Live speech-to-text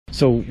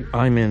So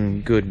I'm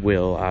in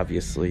Goodwill,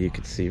 obviously, you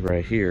can see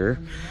right here.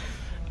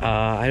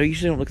 I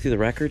usually don't look through the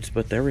records,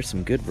 but there were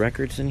some good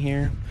records in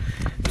here.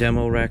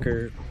 Demo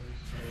record,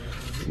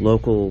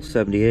 local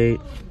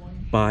 78,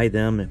 buy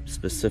them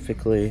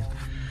specifically.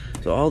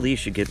 So all these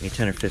should get me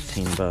 10 or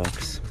 15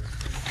 bucks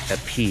a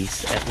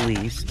piece at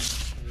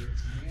least.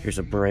 Here's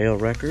a Braille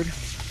record.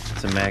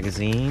 It's a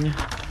magazine.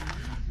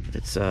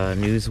 It's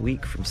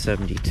Newsweek from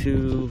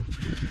 72.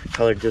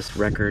 Colored disc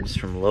records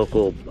from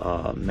local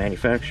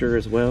manufacturer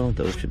as well.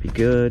 Those should be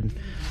good.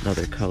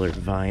 Another colored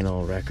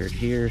vinyl record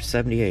here.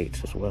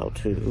 78 as well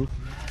too.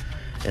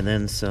 And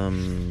then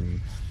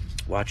some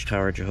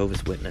Watchtower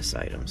Jehovah's Witness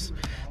items.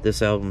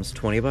 This album's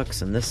 20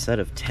 bucks, and this set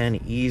of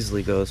 10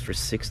 easily goes for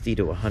 60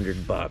 to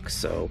 100 bucks.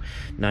 So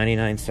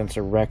 99 cents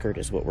a record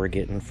is what we're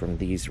getting from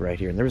these right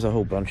here. And there's a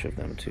whole bunch of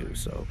them too,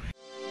 so.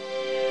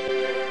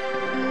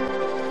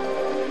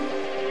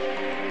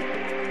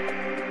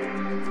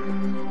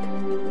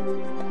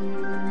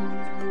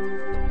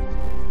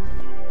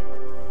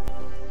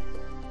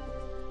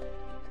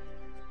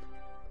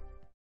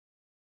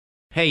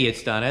 Hey,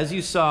 it's Don. As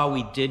you saw,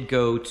 we did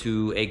go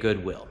to a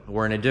Goodwill.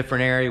 We're in a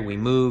different area. We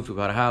moved, we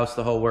bought a house,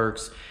 the whole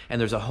works.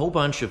 And there's a whole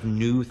bunch of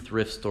new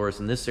thrift stores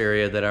in this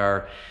area that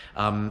are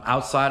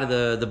outside of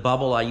the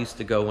bubble I used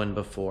to go in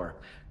before.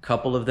 A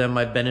couple of them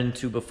I've been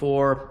into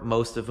before.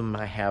 Most of them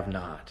I have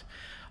not.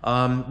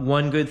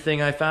 One good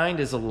thing I find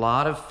is a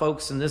lot of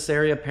folks in this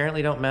area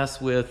apparently don't mess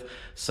with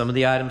some of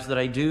the items that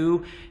I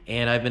do,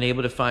 and I've been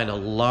able to find a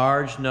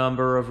large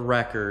number of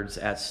records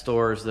at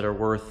stores that are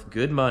worth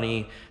good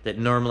money that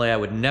normally I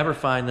would never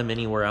find them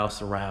anywhere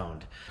else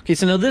around. Okay,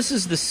 so now this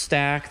is the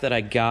stack that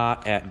I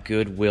got at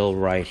Goodwill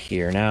right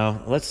here.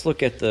 Now, let's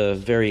look at the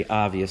very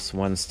obvious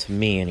ones to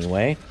me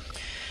anyway.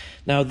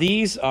 Now,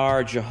 these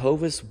are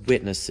Jehovah's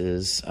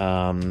Witnesses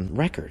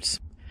records.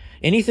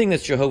 Anything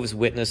that's Jehovah's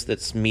Witness,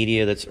 that's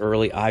media, that's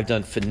early, I've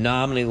done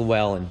phenomenally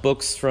well. And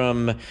books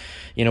from,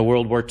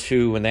 World War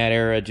II and that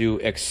era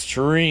do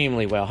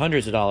extremely well.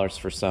 Hundreds of dollars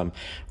for some.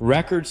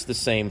 Records, the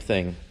same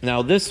thing.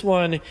 Now, this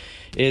one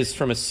is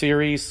from a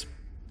series,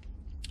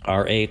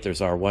 R8.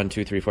 There's R1,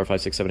 2, 3, 4,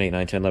 5, 6, 7, 8,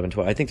 9, 10, 11,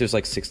 12. I think there's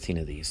like 16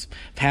 of these.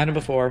 I've had them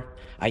before.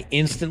 I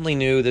instantly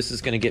knew this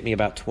is going to get me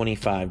about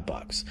 25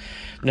 bucks.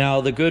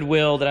 Now, the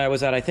Goodwill that I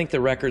was at, I think the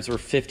records were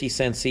 50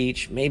 cents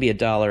each, maybe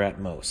 $1 at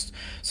most.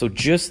 So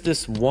just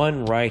this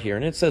one right here,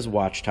 and it says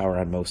Watchtower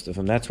on most of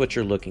them. That's what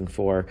you're looking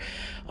for.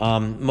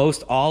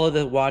 Most all of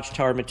the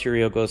Watchtower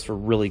material goes for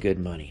really good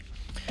money.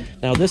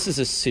 Now, this is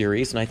a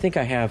series, and I think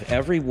I have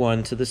every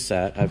one to the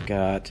set. I've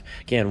got,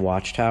 again,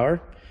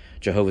 Watchtower,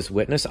 Jehovah's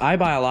Witness. I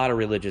buy a lot of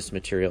religious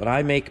material, and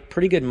I make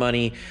pretty good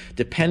money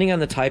depending on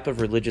the type of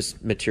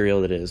religious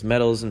material it is.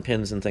 Metals and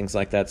pins and things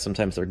like that.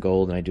 Sometimes they're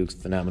gold, and I do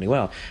phenomenally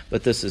well.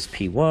 But this is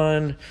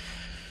P1,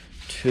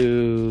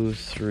 2,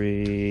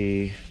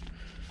 3,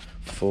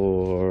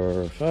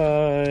 4,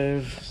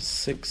 5,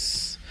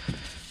 6,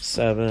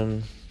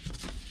 7,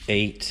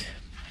 8,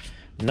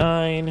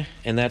 9,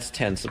 and that's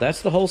 10. So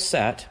that's the whole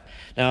set.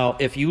 Now,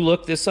 if you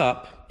look this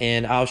up,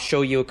 and I'll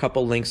show you a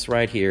couple links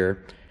right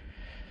here,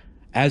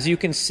 as you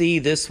can see,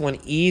 this one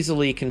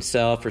easily can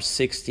sell for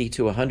 60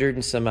 to 100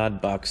 and some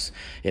odd bucks.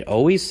 It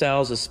always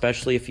sells,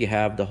 especially if you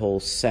have the whole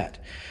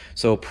set.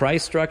 So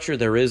price structure,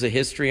 there is a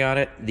history on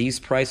it. These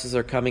prices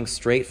are coming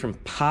straight from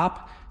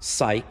Pop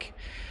Psych.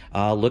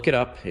 Look it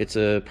up. It's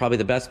probably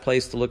the best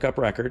place to look up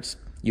records.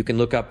 You can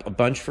look up a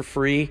bunch for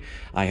free.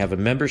 I have a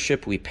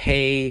membership. We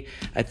pay,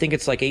 I think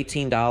it's like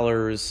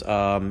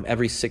 $18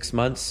 every 6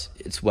 months.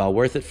 It's well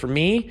worth it for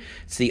me.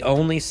 It's the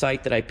only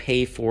site that I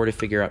pay for to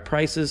figure out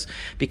prices,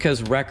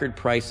 because record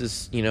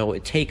prices,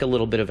 it take a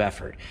little bit of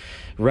effort.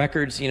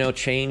 Records,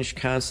 change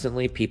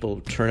constantly.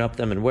 People turn up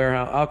them in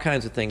warehouse. All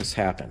kinds of things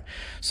happen.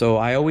 So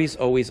I always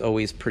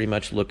pretty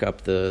much look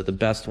up the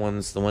best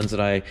ones, the ones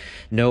that I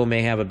know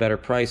may have a better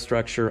price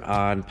structure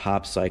on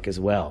Pop Psych as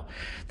well.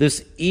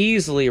 This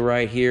easily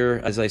right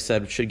here, as I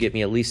said, should get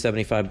me at least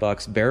 75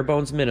 bucks, bare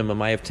bones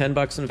minimum. I have 10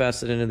 bucks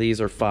invested into these,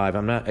 or 5.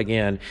 I'm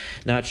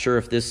not sure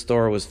if this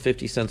store was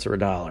 50 cents or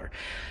 $1.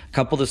 A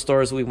couple of the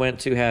stores we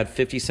went to had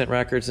 50-cent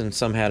records, and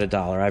some had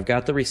 $1. I've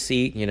got the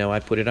receipt. I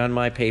put it on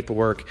my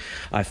paperwork.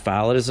 I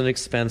file it as an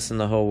expense in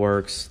the whole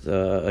works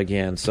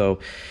again. So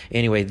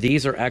anyway,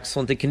 these are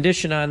excellent. The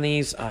condition on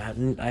these,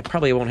 I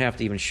probably won't have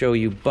to even show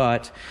you,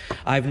 but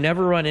I've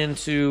never run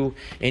into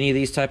any of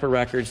these type of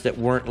records that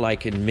weren't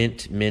like in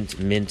mint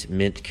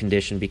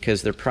condition,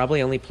 because they're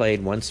probably only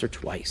played once or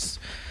twice.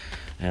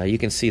 You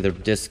can see the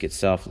disc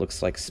itself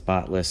looks like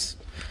spotless.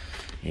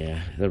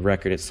 Yeah, the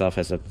record itself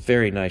has a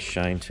very nice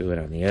shine to it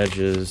on the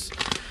edges,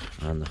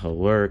 on the whole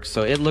work.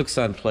 So it looks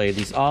unplayed.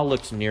 These all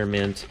look near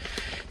mint.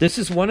 This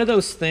is one of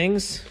those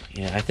things,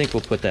 I think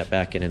we'll put that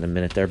back in a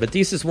minute there, but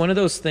this is one of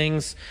those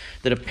things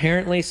that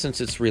apparently,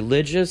 since it's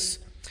religious,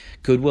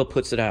 Goodwill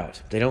puts it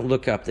out. They don't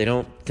look up, they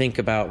don't think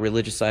about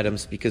religious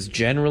items, because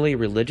generally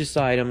religious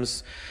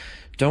items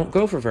don't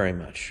go for very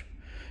much.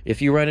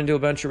 If you run into a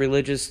bunch of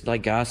religious,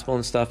 like gospel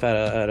and stuff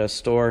at a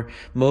store,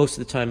 most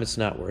of the time it's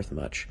not worth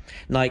much.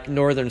 Like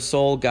Northern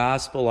Soul,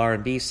 gospel,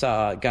 R&B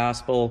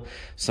gospel,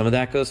 some of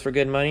that goes for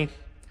good money.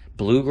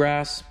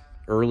 Bluegrass,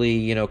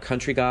 early,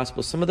 country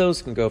gospel, some of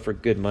those can go for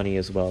good money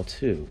as well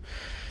too.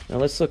 Now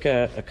let's look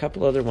at a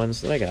couple other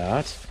ones that I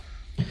got.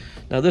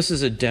 Now this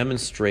is a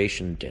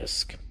demonstration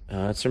disc.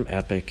 It's from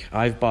Epic.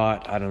 I've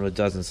bought, I don't know,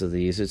 dozens of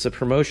these. It's a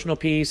promotional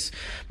piece.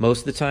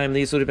 Most of the time,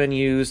 these would have been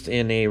used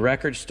in a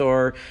record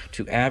store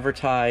to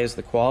advertise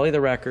the quality of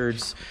the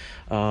records.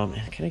 Can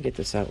I get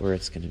this out where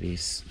it's going to be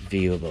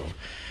viewable?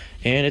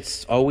 And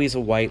it's always a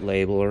white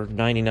label, or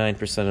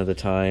 99% of the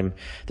time.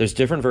 There's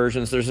different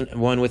versions. There's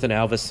one with an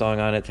Elvis song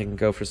on it that can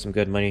go for some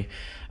good money.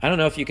 I don't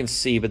know if you can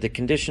see, but the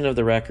condition of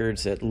the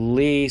records, at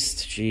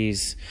least,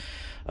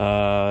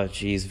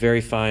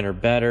 very fine or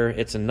better.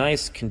 It's a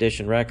nice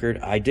condition record.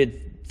 I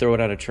did throw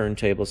it on a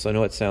turntable, so I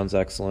know it sounds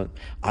excellent.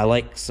 I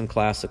like some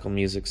classical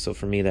music, so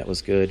for me that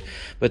was good.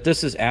 But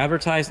this is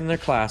advertising their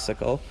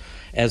classical,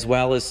 as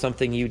well as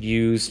something you'd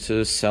use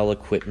to sell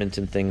equipment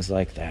and things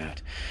like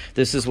that.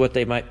 This is what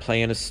they might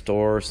play in a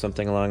store or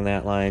something along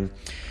that line.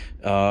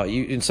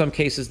 In some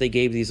cases, they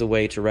gave these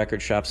away to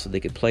record shops so they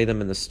could play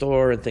them in the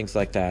store and things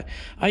like that.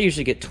 I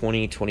usually get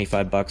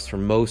 $20-25 for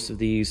most of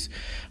these.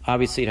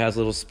 Obviously, it has a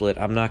little split.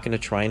 I'm not going to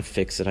try and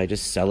fix it. I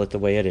just sell it the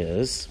way it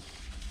is.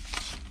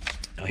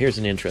 Now, here's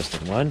an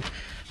interesting one.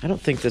 I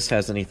don't think this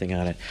has anything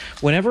on it.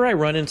 Whenever I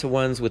run into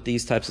ones with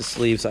these types of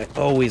sleeves, I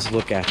always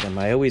look at them.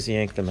 I always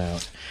yank them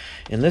out.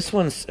 And this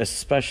one's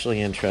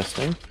especially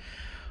interesting.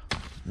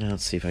 Now,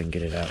 let's see if I can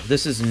get it out.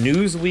 This is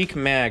Newsweek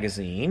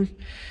magazine.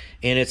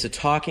 And it's a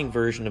talking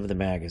version of the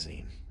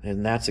magazine.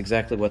 And that's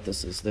exactly what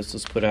this is. This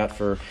was put out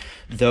for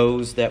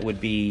those that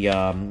would be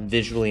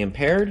visually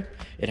impaired.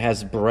 It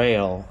has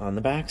Braille on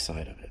the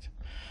backside of it.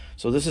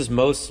 So this is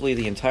mostly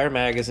the entire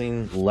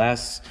magazine,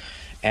 less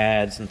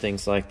ads and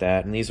things like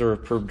that. And these are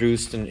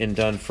produced and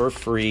done for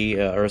free,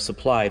 or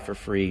supplied for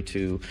free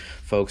to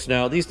folks.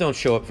 Now, these don't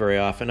show up very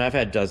often. I've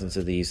had dozens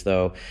of these,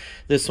 though.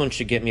 This one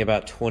should get me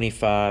about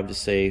 25 to,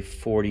 say,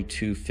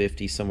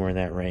 42.50, somewhere in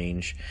that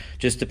range.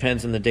 Just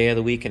depends on the day of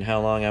the week and how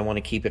long I want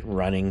to keep it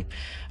running.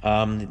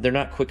 They're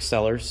not quick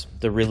sellers.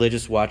 The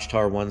religious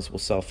Watchtower ones will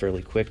sell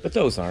fairly quick, but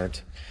those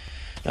aren't.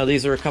 Now,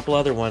 these are a couple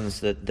other ones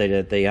that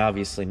they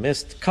obviously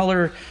missed.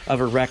 Color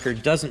of a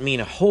record doesn't mean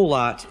a whole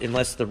lot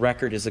unless the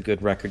record is a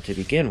good record to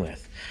begin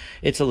with.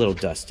 It's a little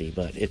dusty,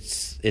 but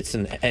it's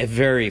in a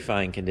very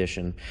fine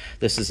condition.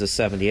 This is a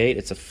 78.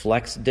 It's a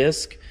flex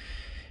disc.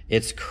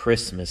 It's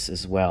Christmas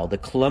as well. The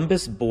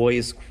Columbus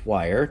Boys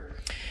Choir.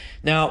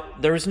 Now,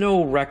 there's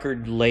no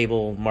record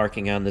label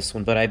marking on this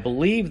one, but I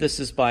believe this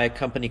is by a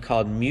company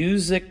called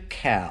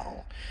Musicale.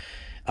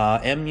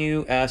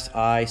 Musicale,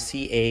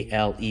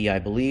 I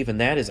believe, and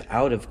that is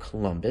out of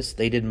Columbus.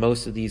 They did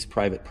most of these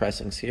private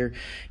pressings here.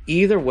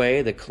 Either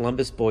way, the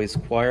Columbus Boys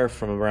Choir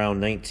from around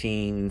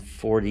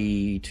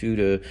 1942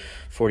 to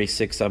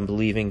 46, I'm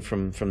believing,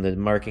 from the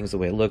markings, the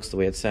way it looks, the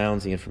way it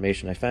sounds, the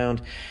information I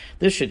found,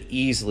 this should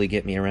easily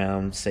get me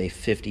around, say,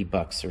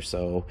 $50 or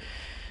so.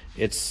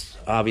 It's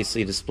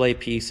obviously a display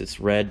piece. It's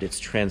red. It's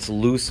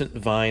translucent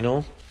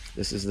vinyl.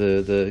 This is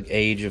the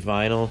age of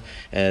vinyl,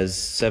 as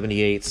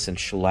 78s and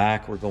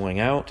shellac were going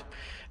out.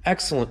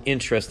 Excellent,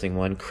 interesting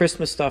one.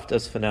 Christmas stuff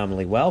does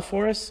phenomenally well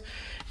for us.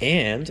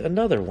 And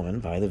another one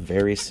by the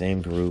very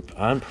same group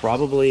on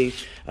probably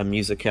a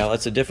Musicale.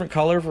 It's a different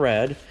color of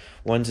red.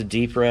 One's a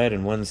deep red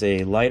and one's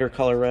a lighter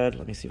color red.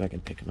 Let me see if I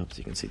can pick them up so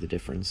you can see the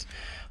difference.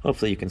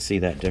 Hopefully you can see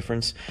that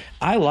difference.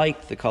 I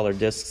like the color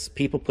discs.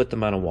 People put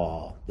them on a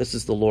wall. This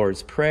is the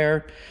Lord's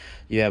Prayer.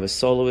 You have a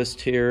soloist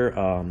here,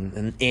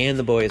 and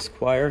the boys'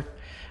 choir.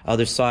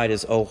 Other side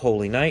is Oh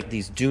Holy Night.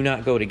 These do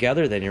not go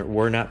together. They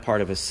were not part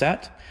of a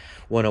set.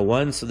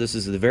 101, so this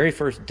is the very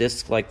first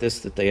disc like this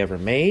that they ever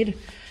made.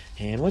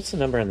 And what's the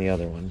number on the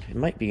other one? It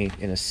might be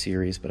in a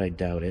series, but I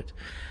doubt it.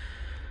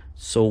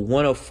 So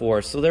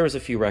 104. So there was a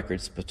few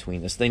records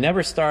between this. They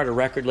never start a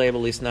record label,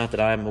 at least not that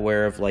I'm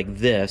aware of, like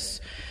this.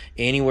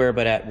 Anywhere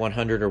but at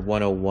 100 or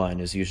 101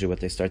 is usually what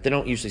they start. They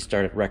don't usually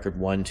start at record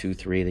 1, 2,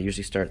 3. They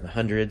usually start in the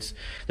hundreds.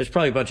 There's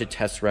probably a bunch of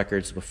test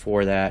records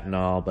before that and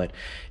all, but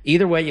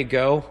either way you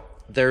go,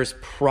 there's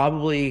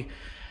probably,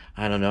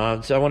 I don't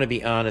know, I want to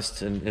be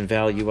honest and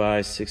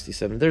value-wise,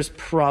 67. There's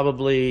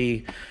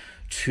probably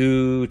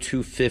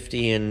 $250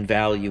 in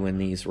value in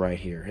these right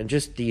here, and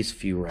just these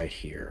few right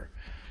here.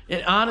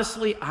 And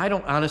honestly, I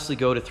don't honestly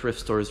go to thrift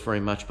stores very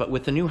much, but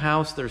with the new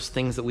house, there's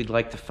things that we'd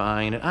like to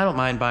find. And I don't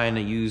mind buying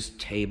a used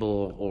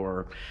table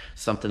or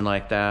something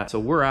like that. So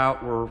we're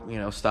out,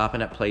 we're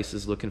stopping at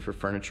places looking for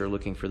furniture,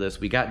 looking for this.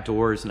 We got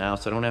doors now,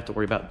 so I don't have to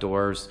worry about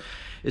doors.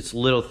 It's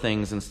little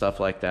things and stuff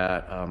like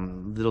that,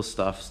 little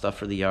stuff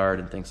for the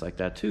yard and things like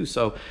that too.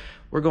 So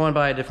we're going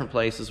by different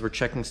places. We're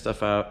checking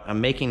stuff out.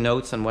 I'm making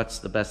notes on what's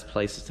the best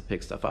places to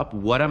pick stuff up,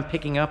 what I'm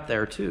picking up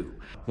there too.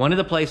 One of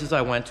the places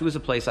I went to is a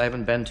place I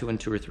haven't been to in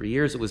 2 or 3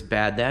 years. It was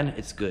bad then.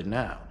 It's good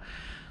now.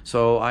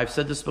 So I've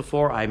said this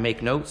before, I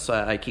make notes,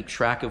 I keep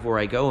track of where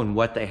I go and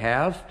what they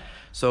have.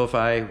 So if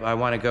I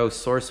want to go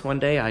source one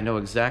day, I know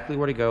exactly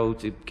where to go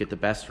to get the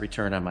best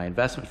return on my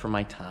investment for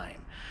my time.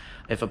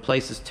 If a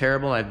place is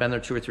terrible, and I've been there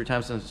 2 or 3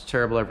 times and it's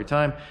terrible every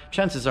time,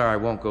 chances are I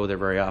won't go there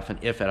very often,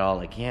 if at all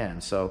I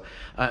can. So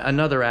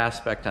another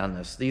aspect on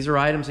this. These are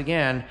items,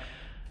 again,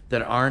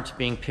 that aren't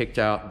being picked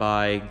out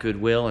by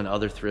Goodwill and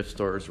other thrift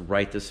stores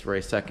right this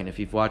very second. If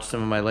you've watched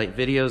some of my late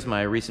videos,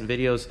 my recent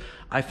videos,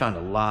 I found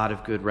a lot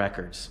of good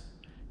records.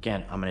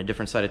 Again, I'm in a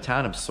different side of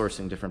town, I'm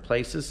sourcing different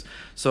places.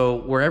 So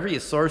wherever you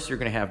source, you're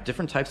gonna have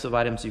different types of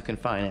items you can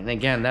find. And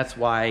again, that's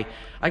why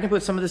I can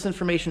put some of this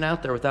information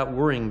out there without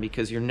worrying,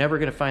 because you're never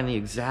gonna find the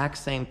exact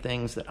same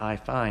things that I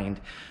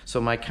find.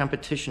 So my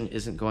competition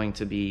isn't going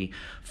to be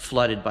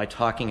flooded by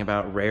talking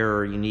about rare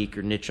or unique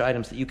or niche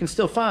items that you can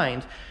still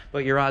find,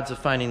 but your odds of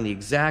finding the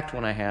exact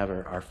one I have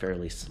are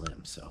fairly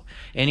slim. So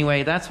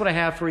anyway, that's what I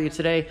have for you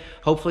today.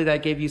 Hopefully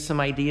that gave you some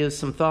ideas,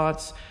 some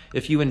thoughts.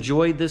 If you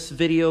enjoyed this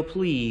video,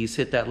 please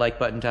hit that like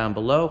button down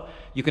below.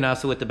 You can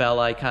also hit the bell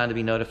icon to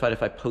be notified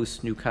if I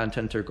post new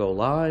content or go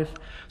live.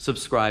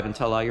 Subscribe and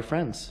tell all your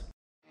friends.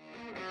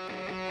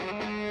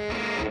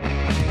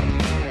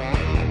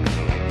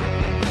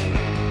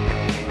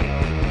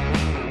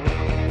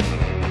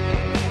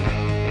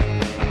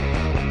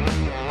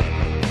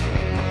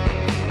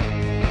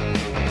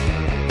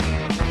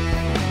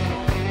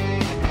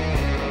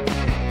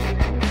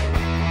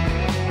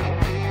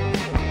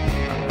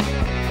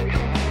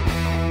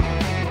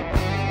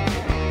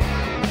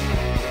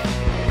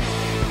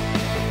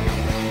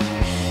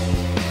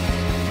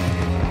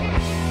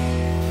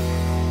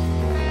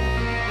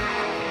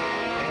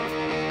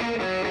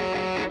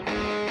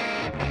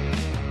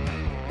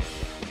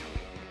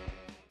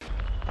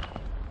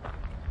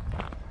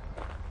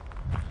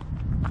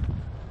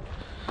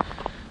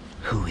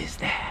 Who is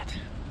that?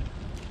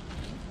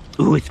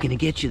 Ooh, it's gonna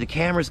get you. The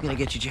camera's gonna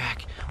get you,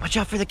 Jack. Watch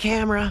out for the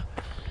camera.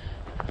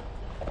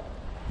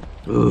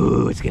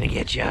 Ooh, it's gonna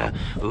get you.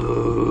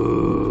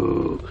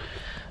 Ooh.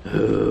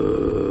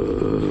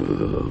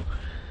 Ooh.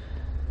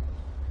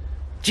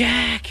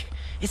 Jack,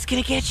 it's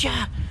gonna get you.